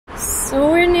So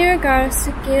we're near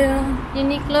Garcegil.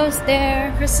 Uniqlo's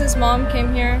there. Chris's mom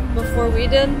came here before we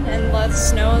did and let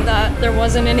us know that there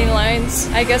wasn't any lines.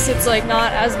 I guess it's like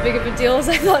not as big of a deal as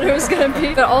I thought it was gonna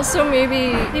be. But also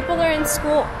maybe people are in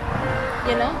school,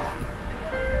 you know?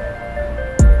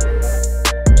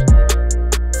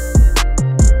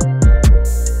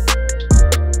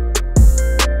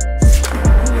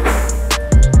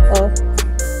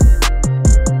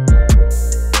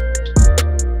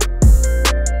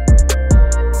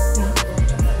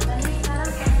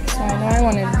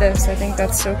 This, I think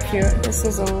that's so cute. This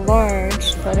is a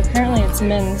large, but apparently it's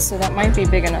men's, so that might be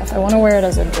big enough. I want to wear it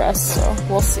as a dress, so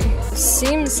we'll see.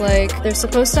 Seems like they're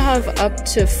supposed to have up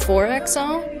to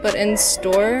 4XL, but in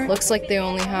store, looks like they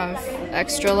only have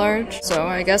extra large. So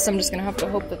I guess I'm just gonna have to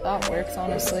hope that that works,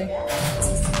 honestly.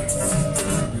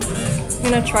 I'm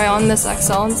gonna try on this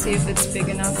XL and see if it's big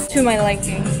enough to my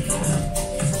liking.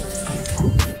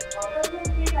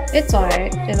 It's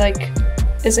alright. It like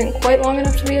isn't quite long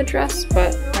enough to be a dress,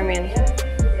 but I mean,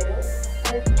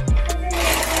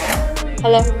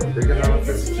 hello. Big enough,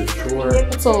 it's too short.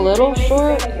 It's a little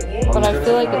short, but I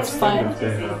feel like it's fine.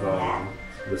 They have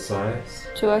the size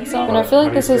 2XL, and I feel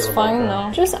like this is fine though.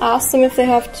 Just ask them if they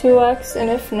have 2X, and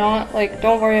if not, like,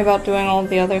 don't worry about doing all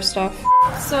the other stuff.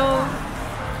 So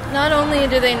not only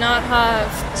do they not have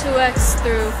 2X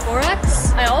through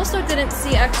 4X, I also didn't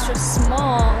see extra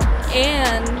small,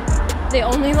 and they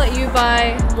only let you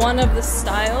buy one of the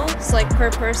styles, like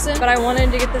per person, but I wanted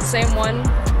to get the same one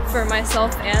for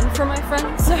myself and for my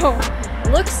friend. So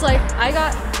looks like I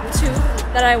got 2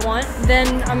 that I want.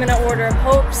 Then I'm gonna order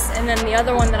Hope's and then the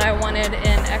other one that I wanted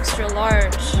in extra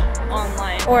large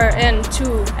online, or in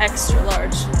 2 extra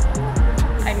large,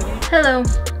 I mean. Hello,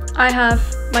 I have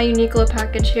my Uniqlo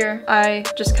package here. I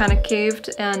just kind of caved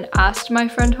and asked my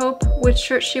friend Hope which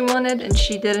shirt she wanted, and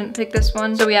she didn't pick this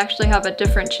one. So we actually have a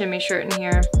different Chimmy shirt in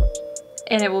here,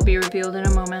 and it will be revealed in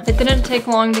a moment. It didn't take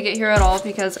long to get here at all,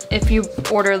 because if you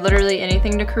order literally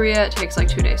anything to Korea, it takes like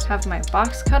 2 days. I have my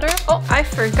box cutter. Oh, I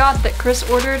forgot that Chris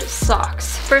ordered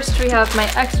socks. First we have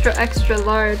my extra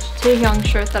large Taehyung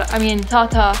shirt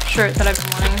Tata shirt that I've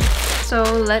been wanting. So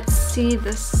let's see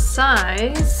the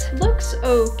size. Looks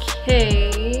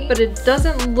okay, but it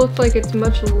doesn't look like it's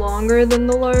much longer than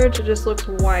the large. It just looks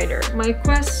wider. My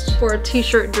quest for a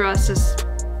t-shirt dress has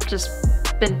just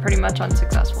been pretty much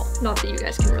unsuccessful. Not that you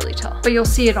guys can really tell, but you'll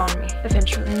see it on me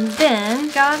eventually. And then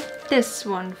got this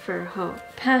one for Hope.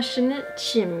 Passionate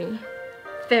Chimmy.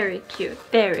 Very cute,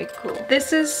 very cool.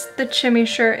 This is the Chimmy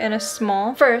shirt in a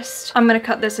small. First, I'm gonna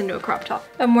cut this into a crop top.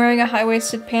 I'm wearing a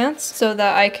high-waisted pants so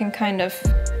that I can kind of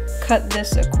cut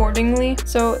this accordingly.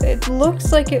 So it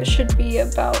looks like it should be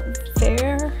about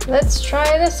there. Let's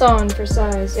try this on for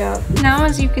size, yeah. Now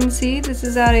as you can see, this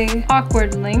is at a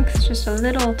awkward length, just a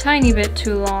little tiny bit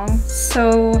too long.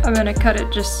 So I'm gonna cut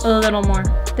it just a little more,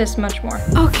 this much more.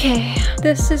 Okay,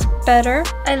 this is better.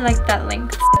 I like that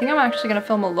length. I think I'm actually gonna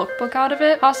film a lookbook out of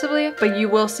it, possibly, but you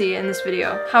will see in this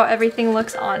video how everything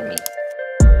looks on me.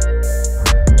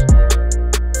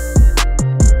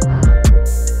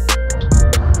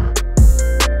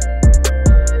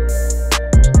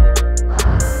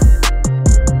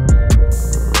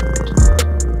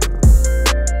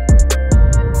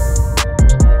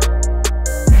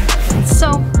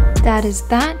 That is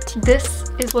that. This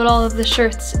is what all of the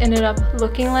shirts ended up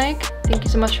looking like. Thank you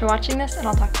so much for watching this, and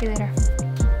I'll talk to you later.